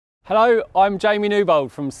Hello, I'm Jamie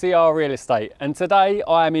Newbold from CR Real Estate, and today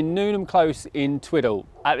I am in Newnham Close in Twydall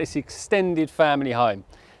at this extended family home.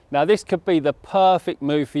 Now this could be the perfect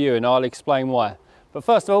move for you and I'll explain why. But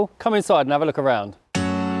first of all, come inside and have a look around.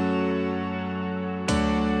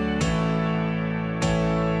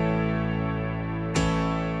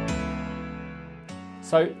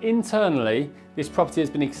 So internally, this property has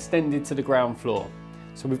been extended to the ground floor.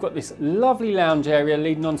 So we've got this lovely lounge area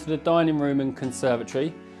leading onto the dining room and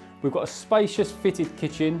conservatory. We've got a spacious fitted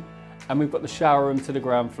kitchen and we've got the shower room to the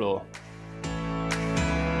ground floor.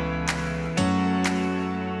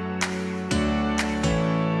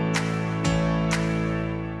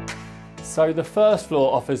 So the first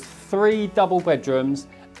floor offers 3 double bedrooms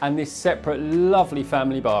and this separate lovely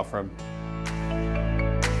family bathroom.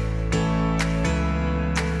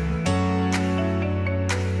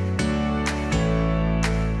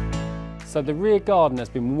 So the rear garden has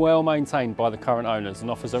been well maintained by the current owners and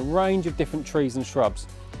offers a range of different trees and shrubs.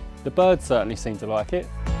 The birds certainly seem to like it.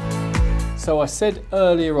 So I said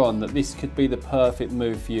earlier on that this could be the perfect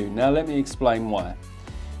move for you. Now let me explain why.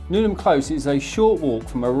 Newnham Close is a short walk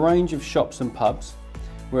from a range of shops and pubs.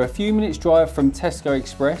 We're a few minutes drive from Tesco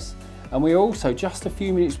Express, and we're also just a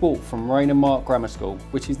few minutes walk from Rain & Mark Grammar School,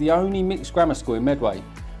 which is the only mixed grammar school in Medway,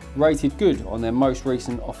 rated good on their most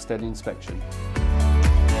recent Ofsted inspection.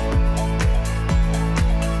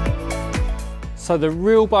 So the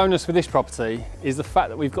real bonus for this property is the fact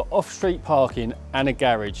that we've got off-street parking and a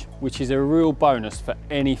garage, which is a real bonus for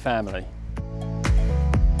any family.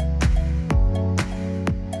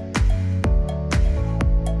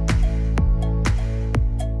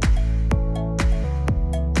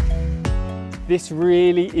 This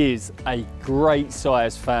really is a great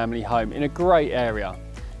size family home in a great area.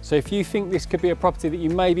 So if you think this could be a property that you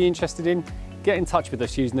may be interested in, get in touch with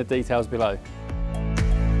us using the details below.